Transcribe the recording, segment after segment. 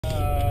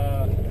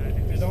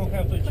don't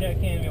have to check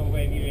in, we'll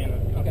wave you in.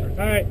 Okay.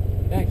 All right.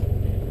 Thanks.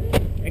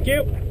 Thank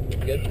you.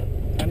 Good?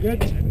 I'm good.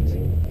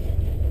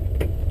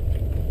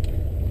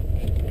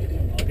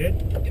 All good?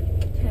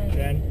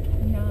 10,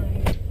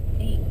 9,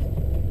 8,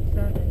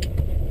 7,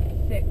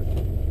 6,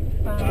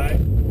 5, 5,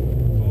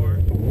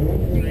 4,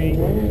 3,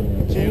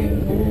 2,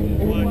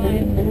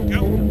 1,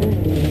 go.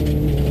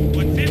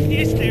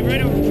 150, stay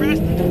right over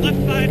crest, left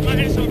 5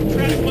 minus over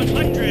crest,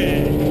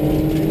 100.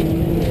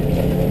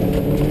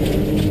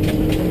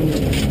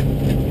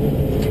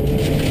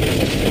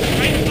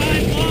 Right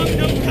 5 long,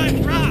 no cut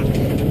rock,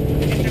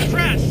 into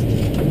crest.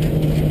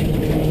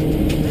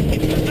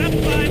 Into left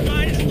 5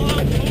 minus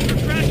long, over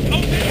crest,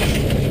 opens.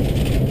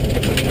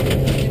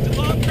 Into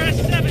long crest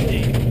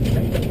 70.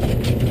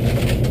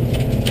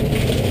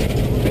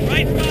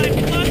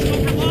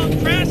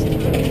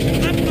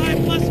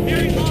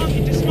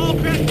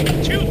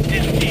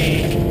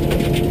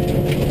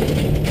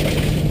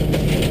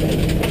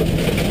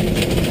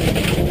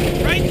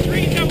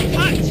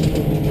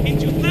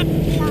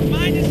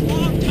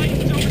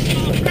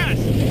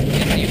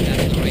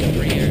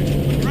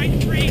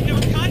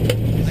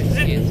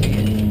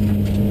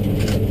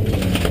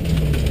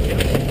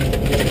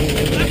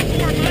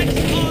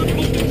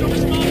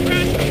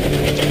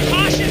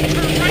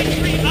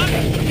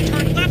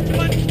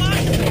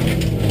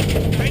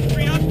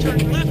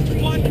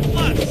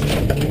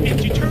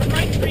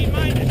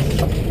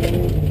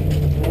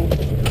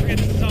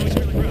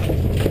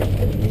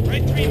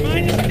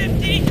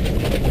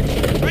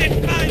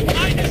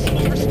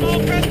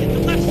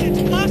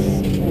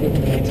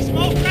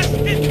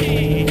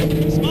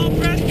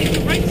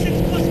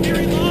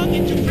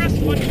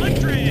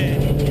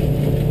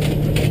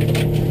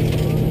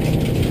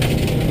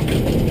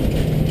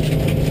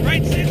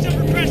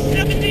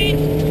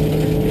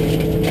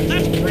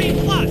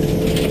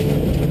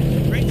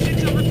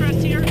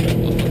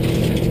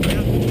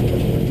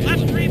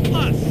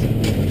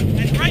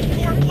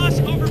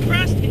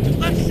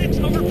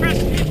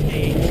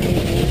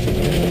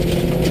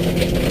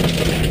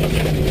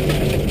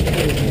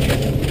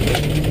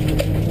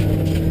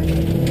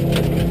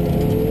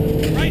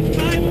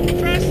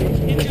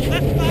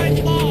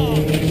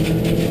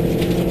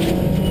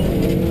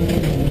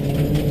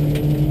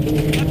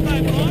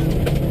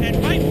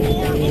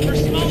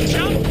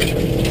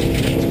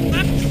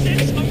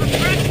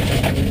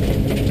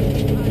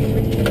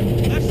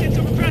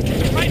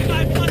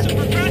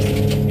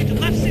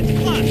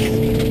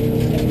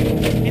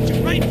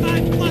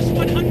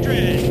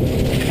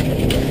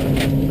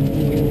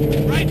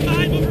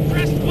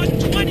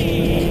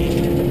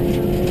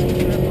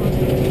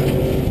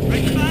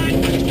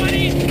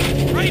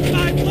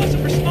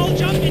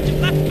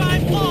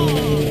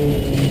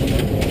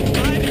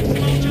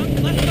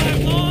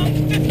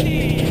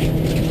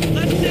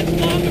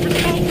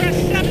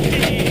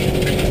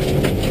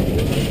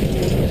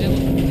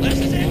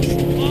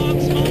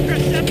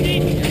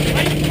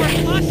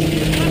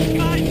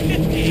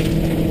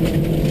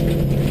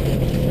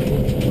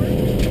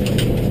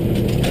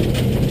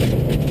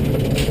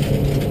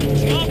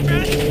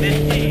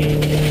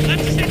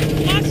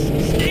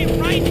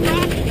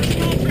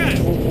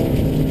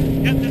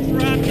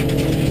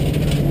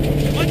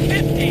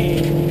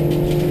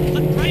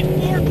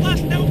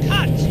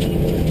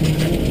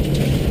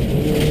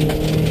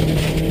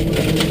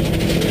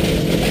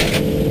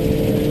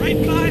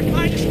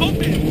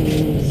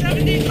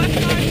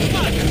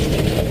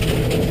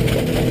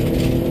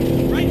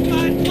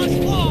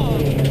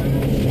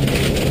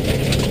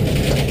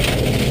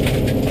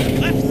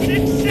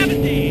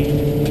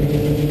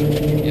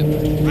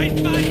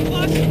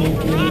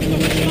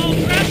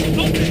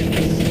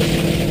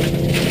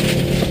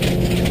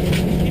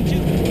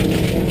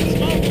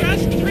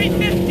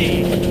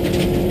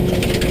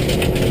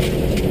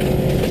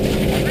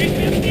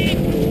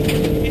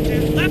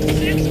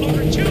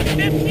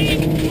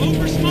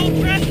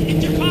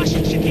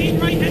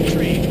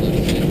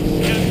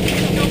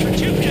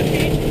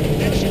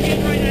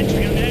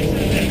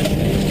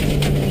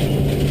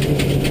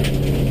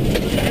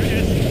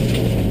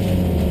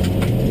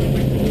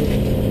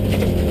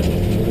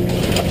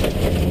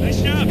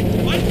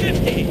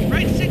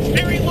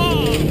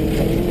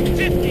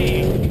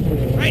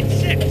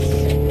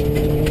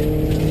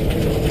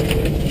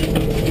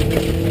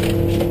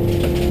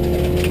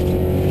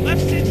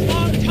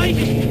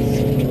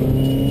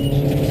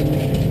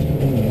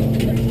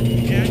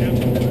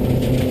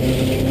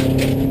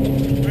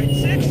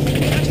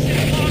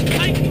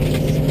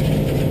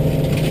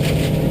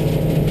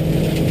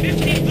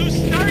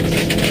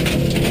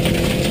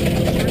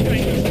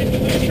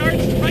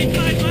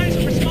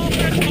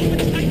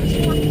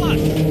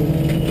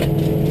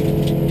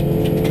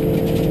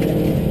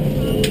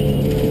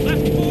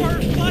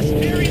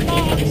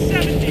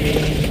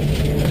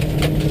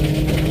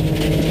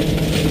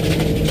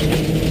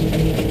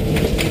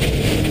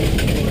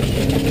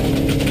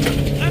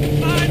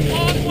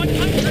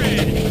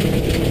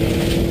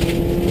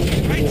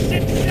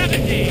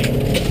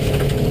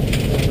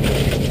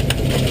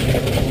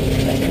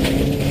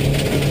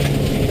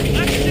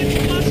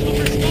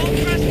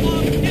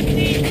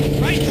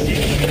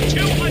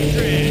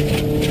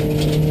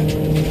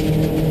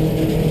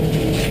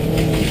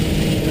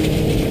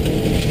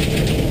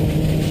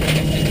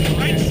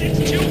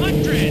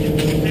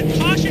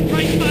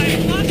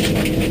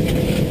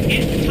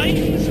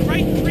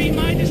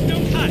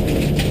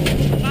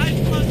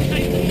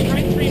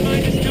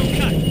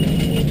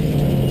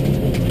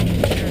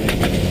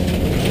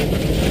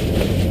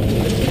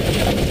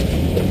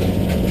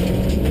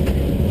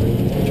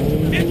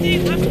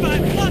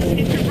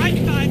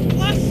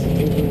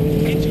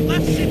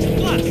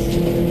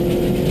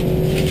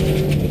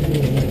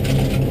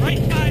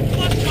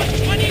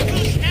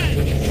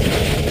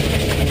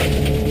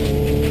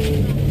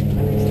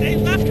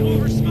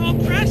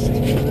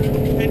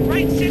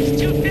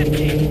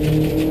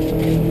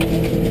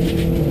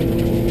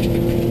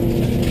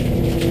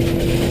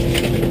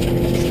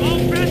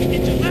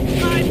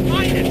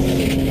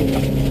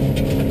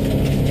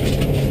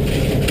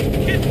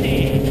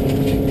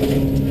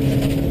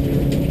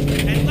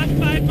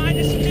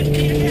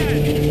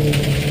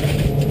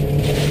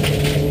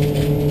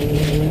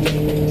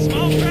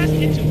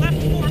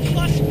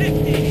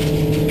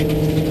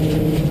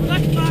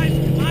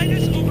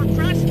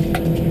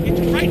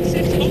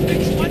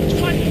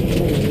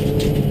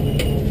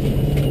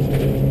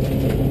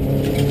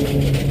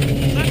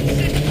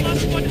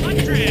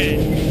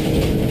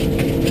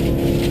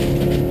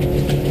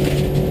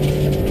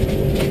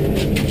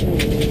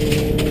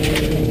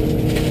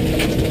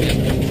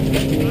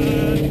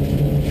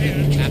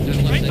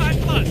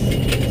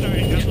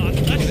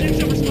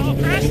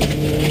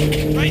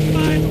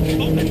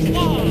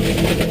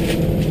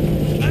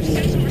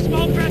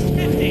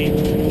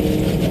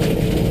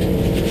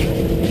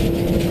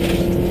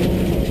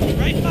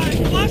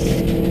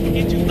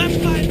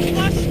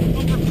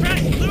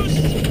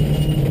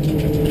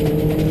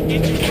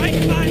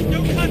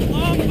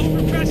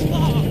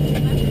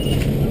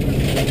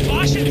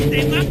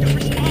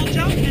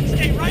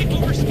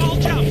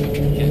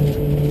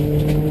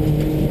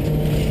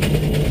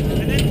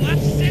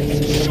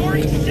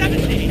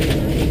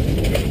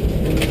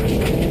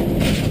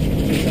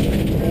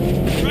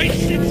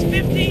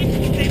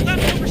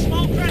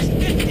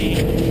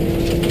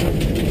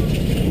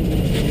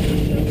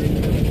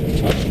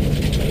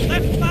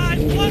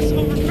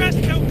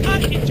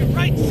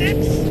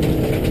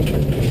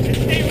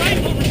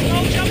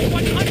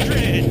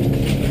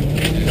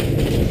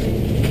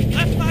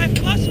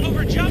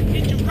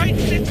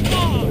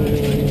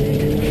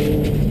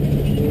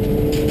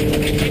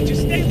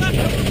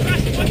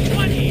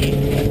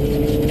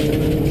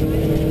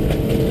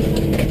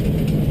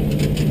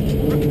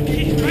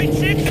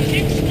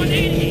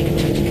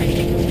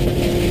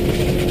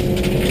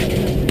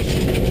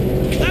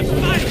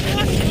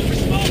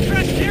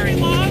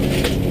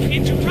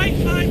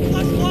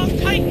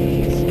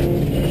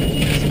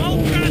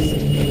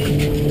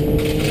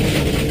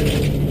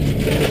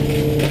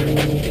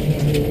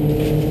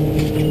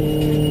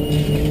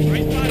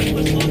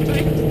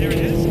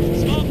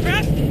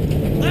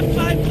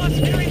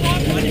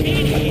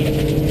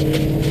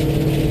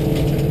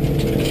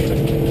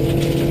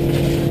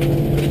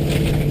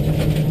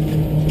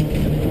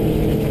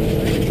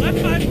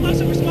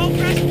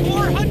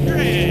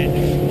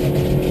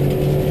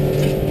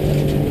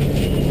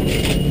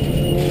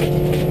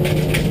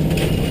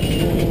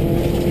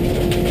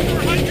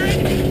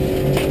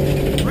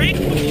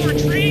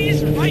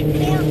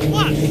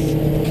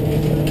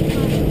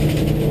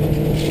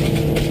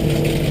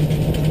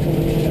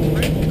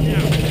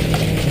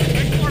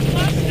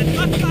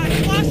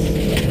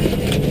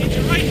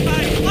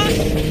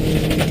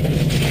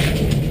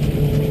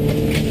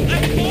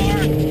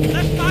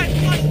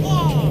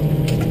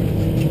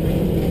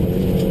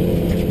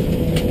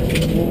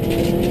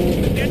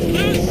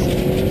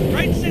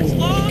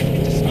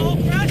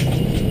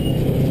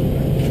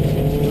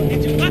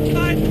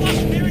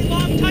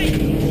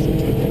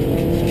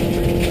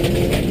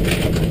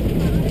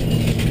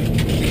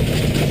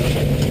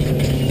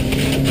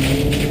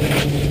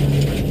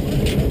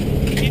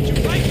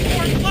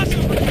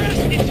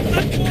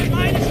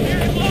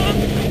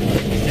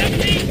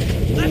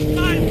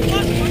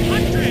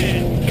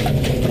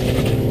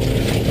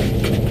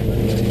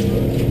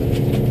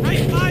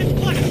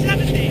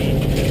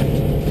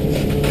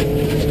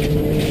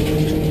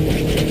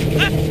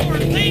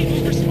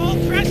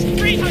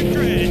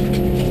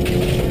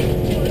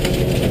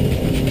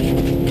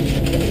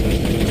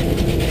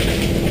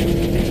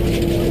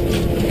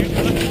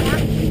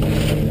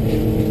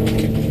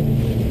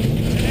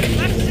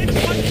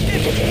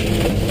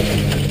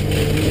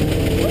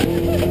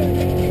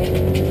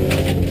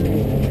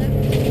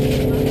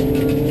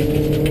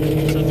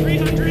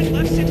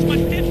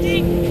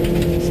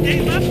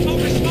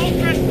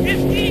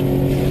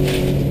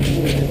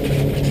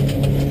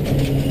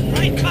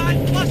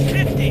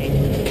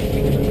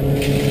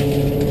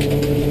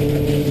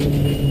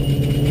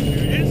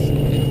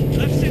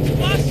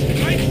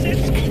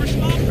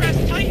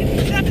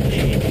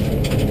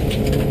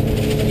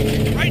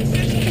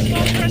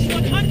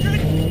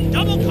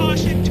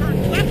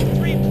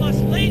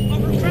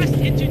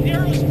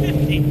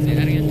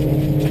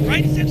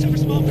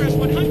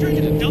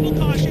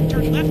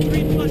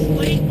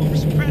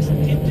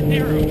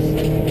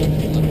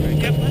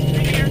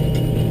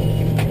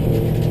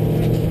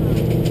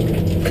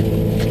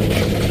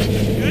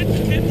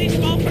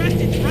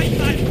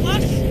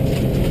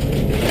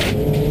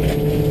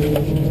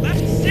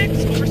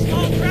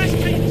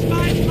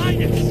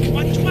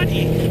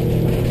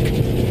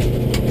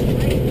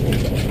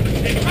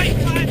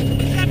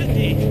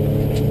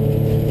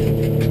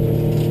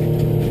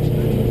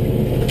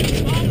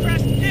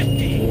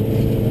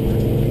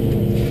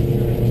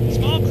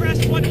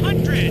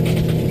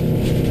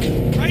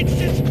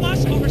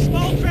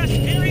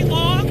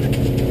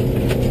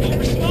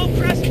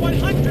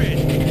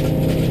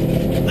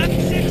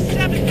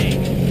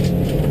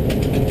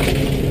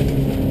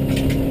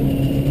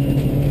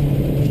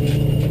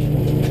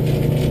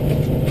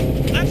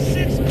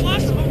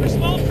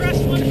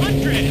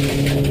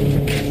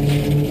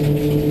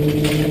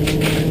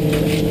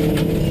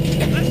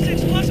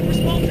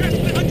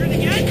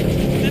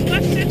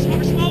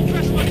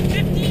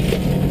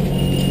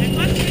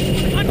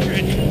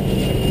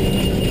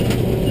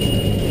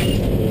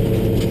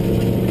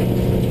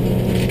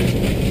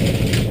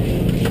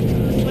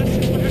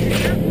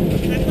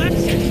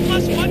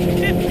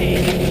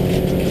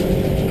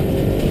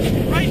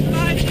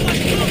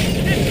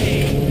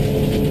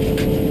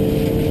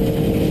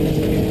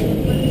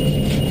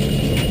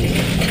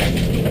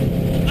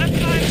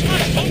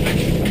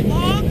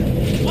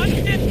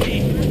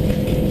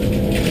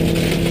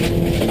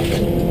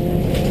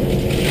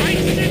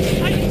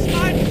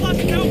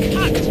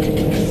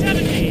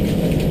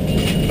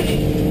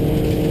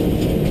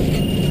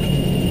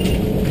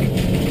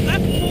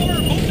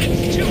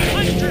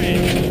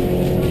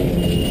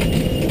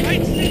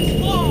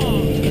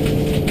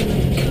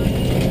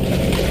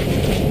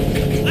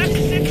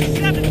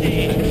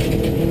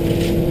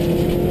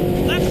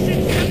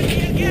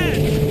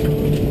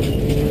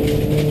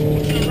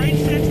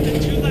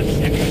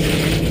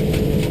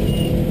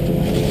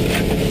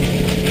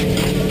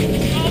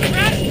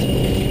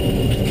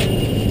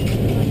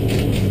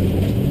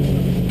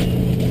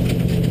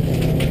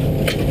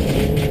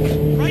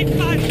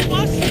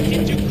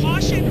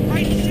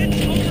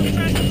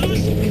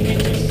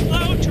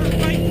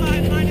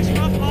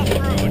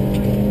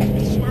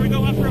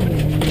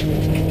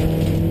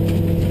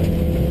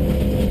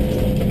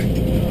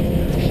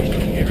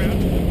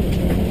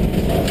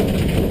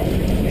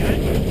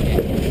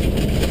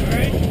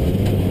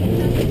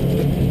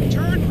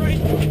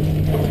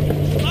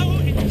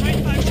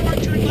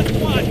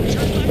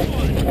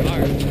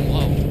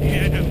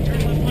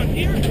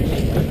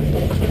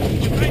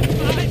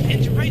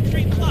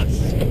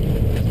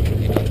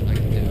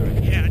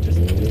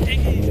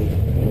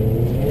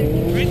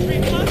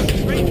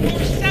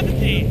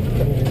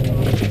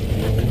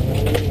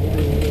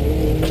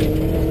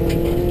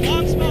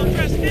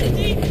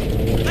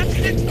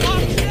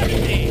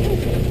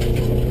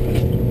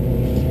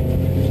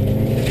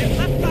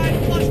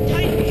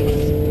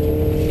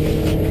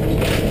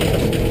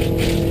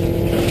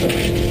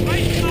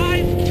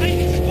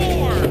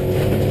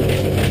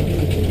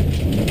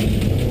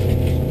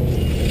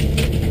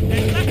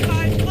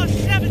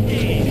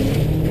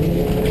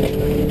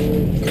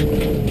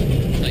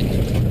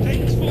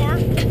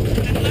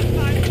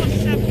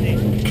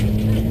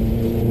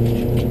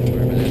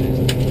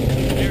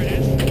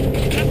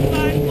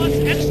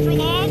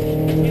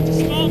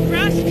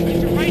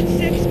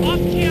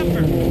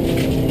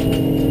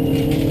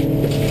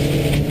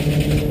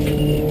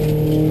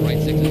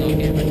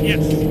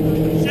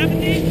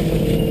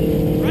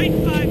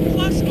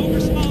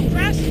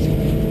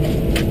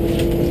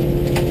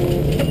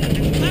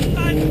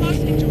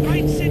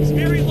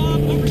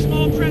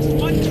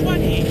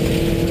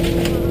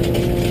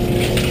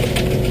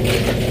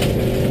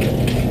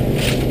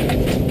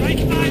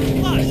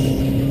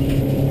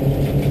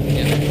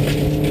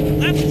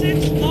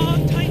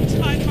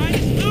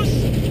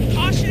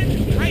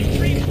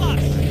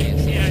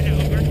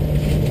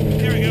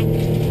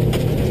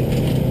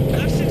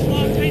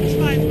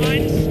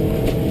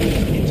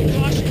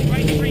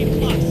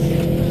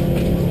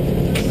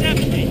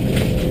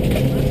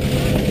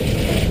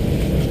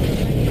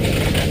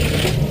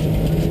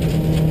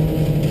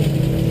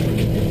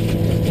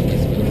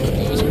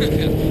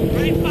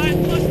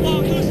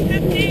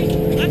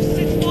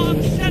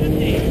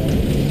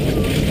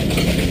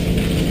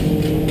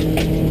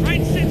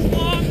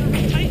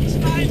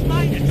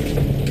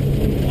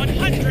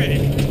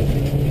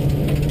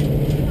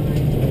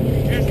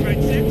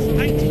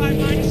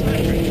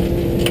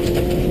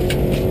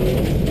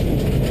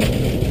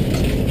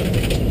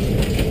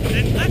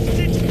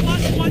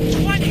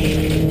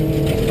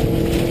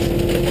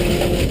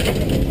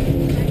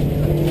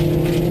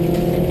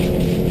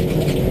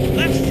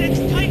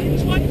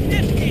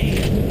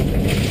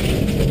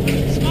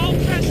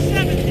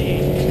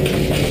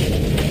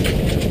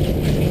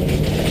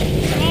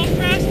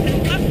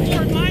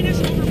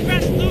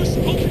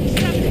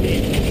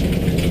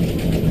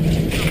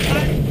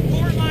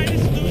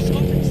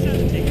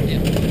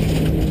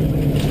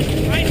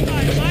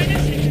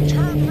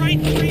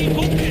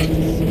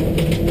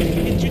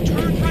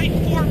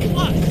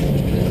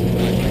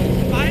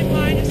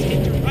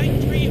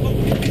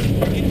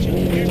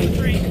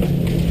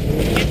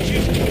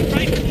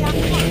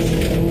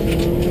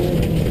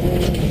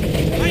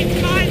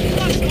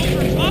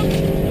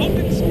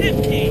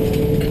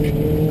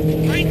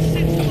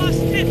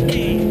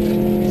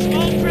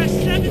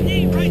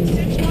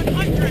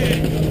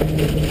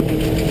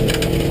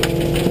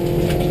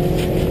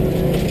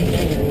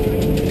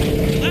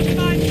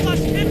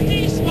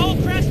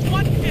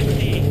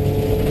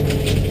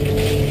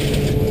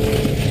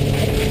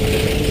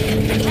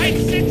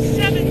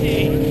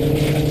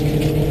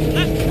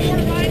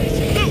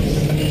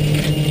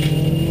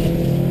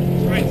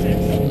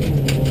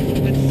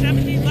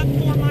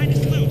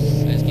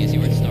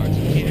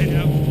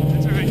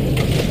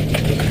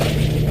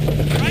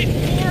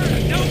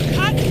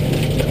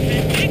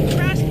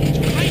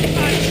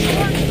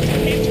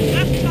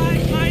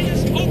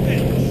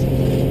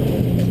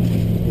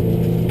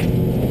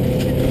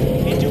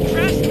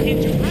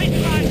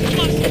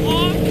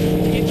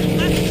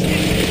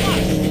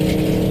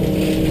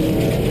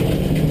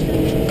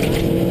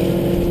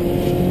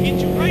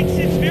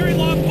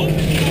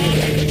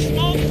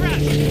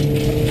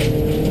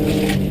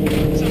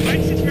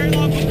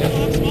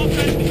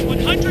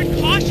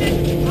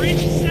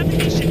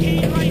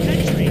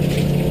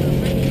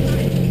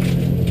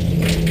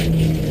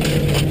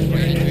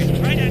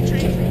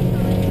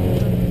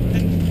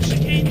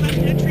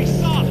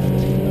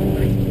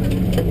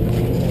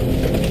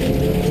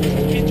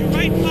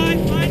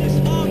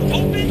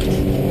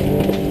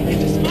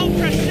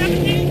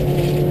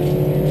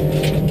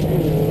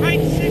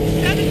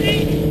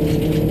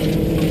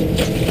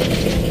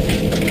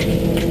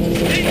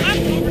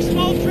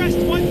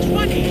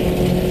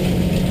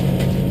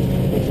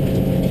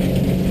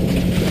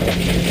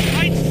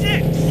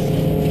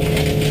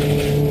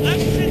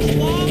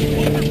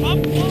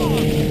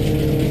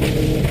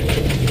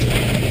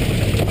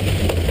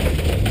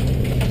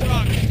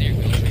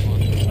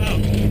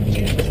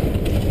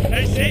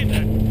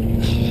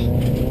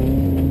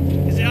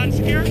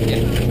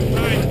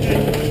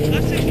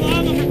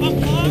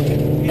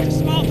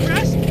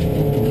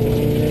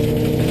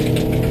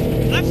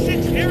 Left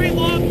 6, very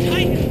long,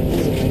 tightens.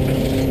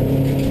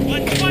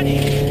 120.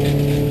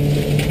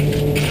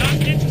 That was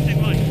an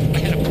interesting one. I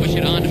had to push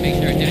it on to make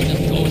sure it didn't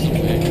just go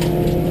somewhere.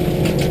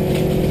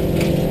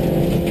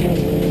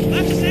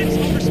 Left 6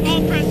 over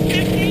small crest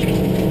 50.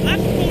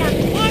 Left 4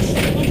 plus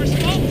over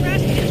small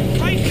crest into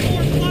right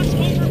 4 plus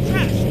over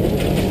crest.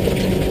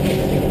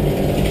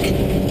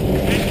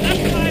 And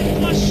left 5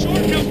 plus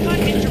short no cut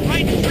into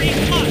right 3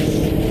 plus.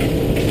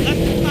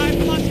 Left 5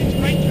 plus into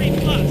right 3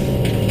 plus.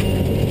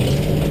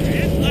 There it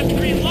is. Left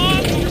 3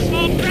 long over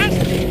small crest.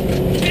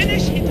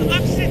 Finish into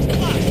left 6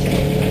 plus.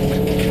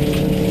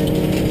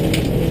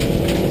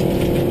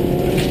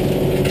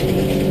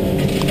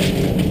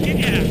 Kick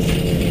ass.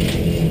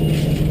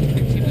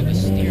 Seems like a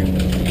steer.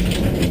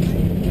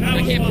 That I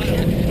was can't fun.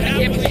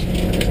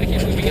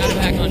 believe we got it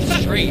back on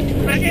straight.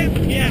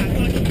 Yeah.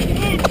 Like,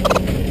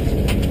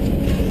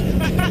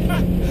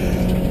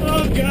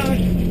 oh God.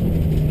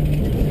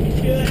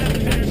 Yeah, that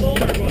happened 10 years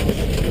older.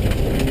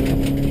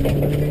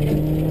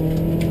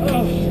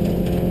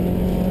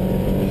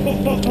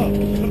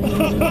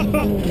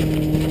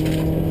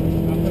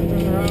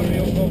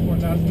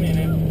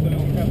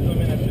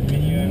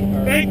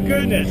 Thank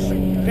goodness.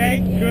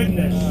 Thank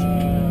goodness.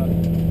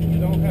 You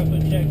don't have to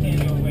check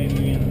in your way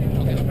in.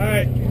 Okay. All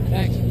right.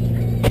 Thanks.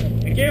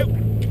 Thank you.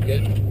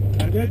 Good.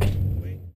 I'm good.